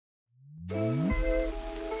I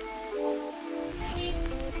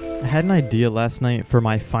had an idea last night for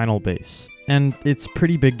my final base, and it's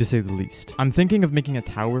pretty big to say the least. I'm thinking of making a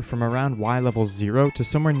tower from around Y level 0 to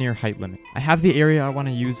somewhere near height limit. I have the area I want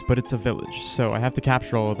to use, but it's a village, so I have to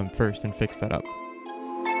capture all of them first and fix that up.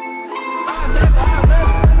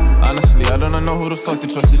 Honestly, I don't know who the fuck to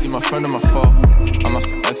trust. Is he my friend or my foe? I'm off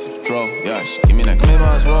the exit, draw. Yeah, she give me that claim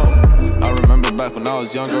as well. I remember back when I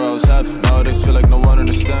was younger, I was happy. Nowadays feel like no one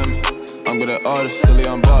understand me. I'm good at artists, silly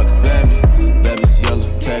on block, Bambi. Baby's yellow,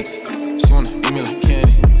 text. She wanna eat me like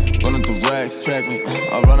candy. Run up the racks, track me.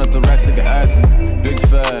 I run up the racks like an athlete. Big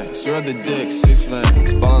facts, you're the dick, 6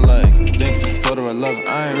 flags. Ballin' like dick, told her I love her.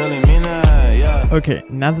 I ain't really mean that, yeah. Okay,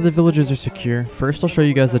 now that the villages are secure, first I'll show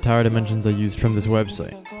you guys the tower dimensions I used from this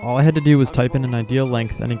website. All I had to do was type in an ideal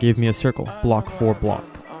length and it gave me a circle, block for block.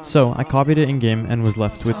 So I copied it in-game and was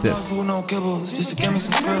left with this.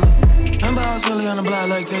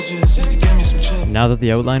 Now that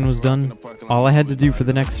the outline was done, all I had to do for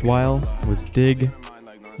the next while was dig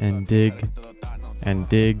and dig and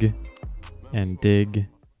dig and dig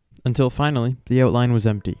until finally the outline was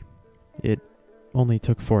empty. It only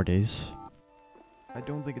took 4 days. I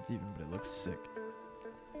don't think it's even, but it looks sick.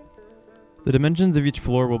 The dimensions of each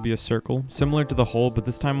floor will be a circle, similar to the hole, but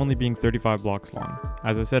this time only being 35 blocks long.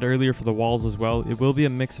 As I said earlier for the walls as well, it will be a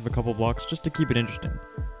mix of a couple blocks just to keep it interesting.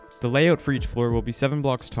 The layout for each floor will be 7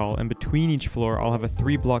 blocks tall, and between each floor I'll have a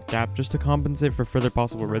 3-block gap just to compensate for further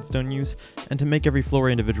possible redstone use, and to make every floor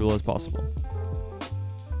individual as possible.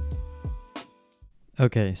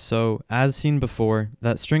 Okay, so as seen before,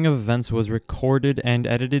 that string of events was recorded and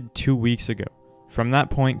edited 2 weeks ago. From that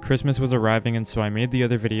point, Christmas was arriving, and so I made the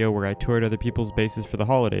other video where I toured other people's bases for the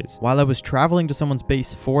holidays. While I was traveling to someone's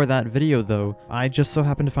base for that video though, I just so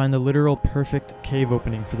happened to find the literal perfect cave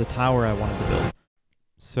opening for the tower I wanted to build.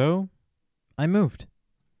 So, I moved.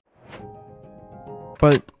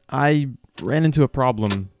 But I ran into a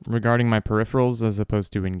problem regarding my peripherals as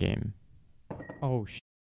opposed to in-game. Oh sh**.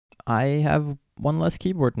 I have one less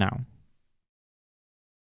keyboard now.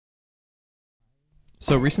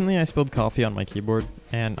 So recently I spilled coffee on my keyboard,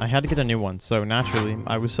 and I had to get a new one, so naturally,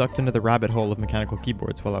 I was sucked into the rabbit hole of mechanical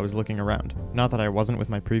keyboards while I was looking around. Not that I wasn't with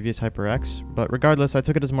my previous HyperX, but regardless, I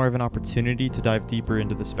took it as more of an opportunity to dive deeper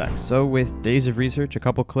into the specs. So with days of research, a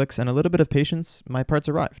couple clicks, and a little bit of patience, my parts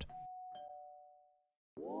arrived.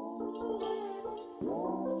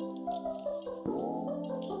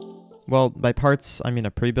 Well, by parts, I mean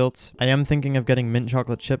a pre-built. I am thinking of getting mint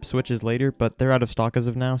chocolate chip switches later, but they're out of stock as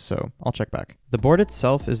of now, so I'll check back. The board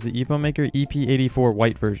itself is the EpoMaker EP84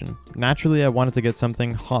 white version. Naturally, I wanted to get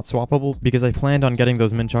something hot swappable because I planned on getting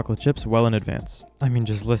those mint chocolate chips well in advance. I mean,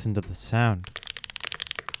 just listen to the sound.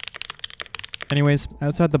 Anyways,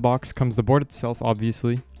 outside the box comes the board itself,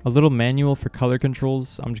 obviously. A little manual for color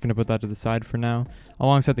controls, I'm just going to put that to the side for now,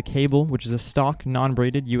 alongside the cable, which is a stock,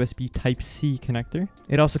 non-braided USB Type-C connector.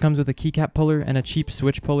 It also comes with a keycap puller and a cheap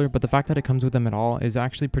switch puller, but the fact that it comes with them at all is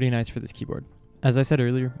actually pretty nice for this keyboard. As I said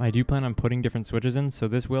earlier, I do plan on putting different switches in, so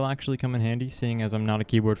this will actually come in handy, seeing as I'm not a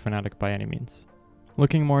keyboard fanatic by any means.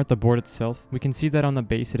 Looking more at the board itself, we can see that on the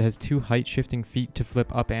base it has 2 height-shifting feet to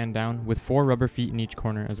flip up and down, with 4 rubber feet in each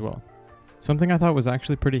corner as well. Something I thought was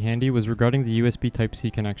actually pretty handy was regarding the USB Type-C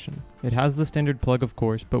connection. It has the standard plug of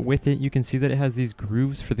course, but with it you can see that it has these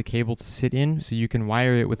grooves for the cable to sit in, so you can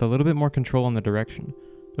wire it with a little bit more control on the direction.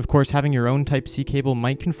 Of course, having your own Type-C cable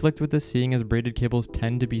might conflict with this, seeing as braided cables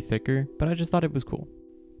tend to be thicker, but I just thought it was cool.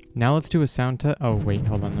 Now let's do a sound test. Oh wait,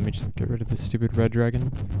 hold on, let me just get rid of this stupid red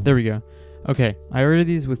dragon. There we go. Okay, I ordered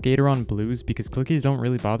these with Gatoron blues because clickies don't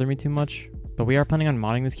really bother me too much, but we are planning on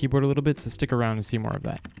modding this keyboard a little bit, so stick around to see more of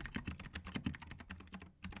that.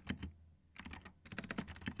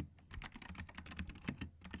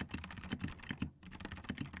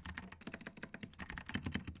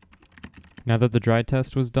 Now that the dry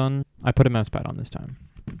test was done, I put a mouse pad on this time.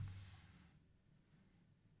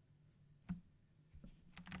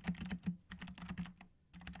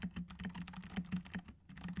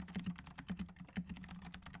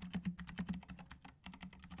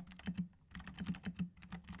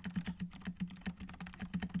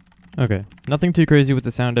 Okay, nothing too crazy with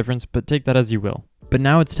the sound difference, but take that as you will. But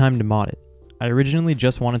now it's time to mod it. I originally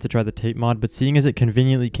just wanted to try the tape mod, but seeing as it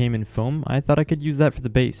conveniently came in foam, I thought I could use that for the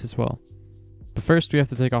base as well. But first we have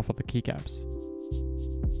to take off all the keycaps.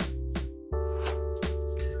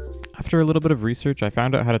 After a little bit of research, I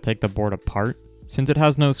found out how to take the board apart. Since it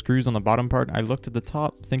has no screws on the bottom part, I looked at the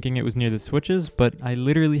top thinking it was near the switches, but I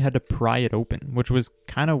literally had to pry it open, which was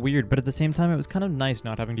kind of weird, but at the same time it was kind of nice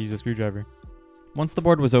not having to use a screwdriver. Once the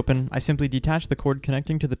board was open, I simply detached the cord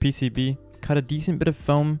connecting to the PCB, cut a decent bit of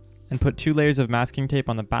foam, and put 2 layers of masking tape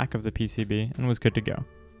on the back of the PCB and was good to go.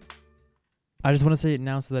 I just want to say it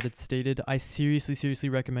now so that it's stated. I seriously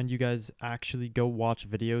recommend you guys actually go watch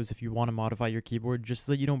videos if you want to modify your keyboard, just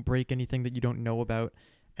so that you don't break anything that you don't know about.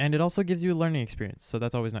 And it also gives you a learning experience, so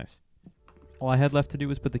that's always nice. All I had left to do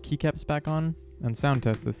was put the keycaps back on and sound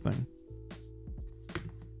test this thing.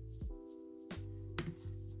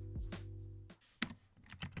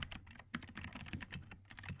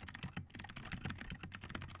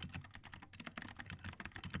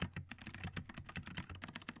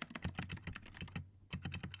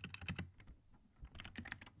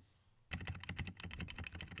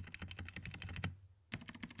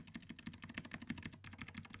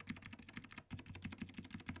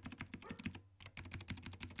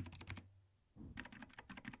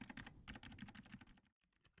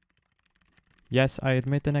 Yes, I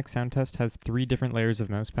admit the next sound test has 3 different layers of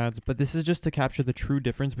mouse pads, but this is just to capture the true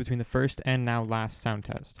difference between the first and now last sound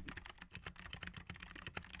test.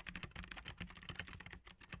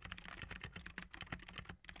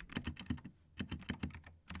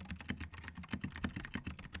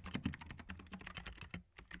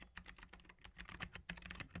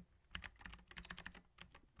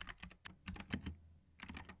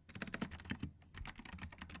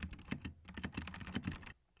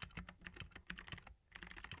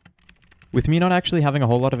 With me not actually having a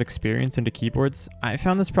whole lot of experience into keyboards, I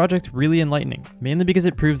found this project really enlightening, mainly because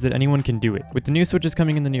it proves that anyone can do it. With the new switches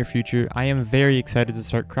coming in the near future, I am very excited to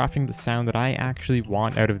start crafting the sound that I actually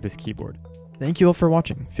want out of this keyboard. Thank you all for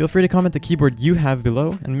watching. Feel free to comment the keyboard you have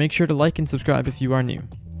below, and make sure to like and subscribe if you are new.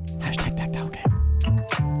 #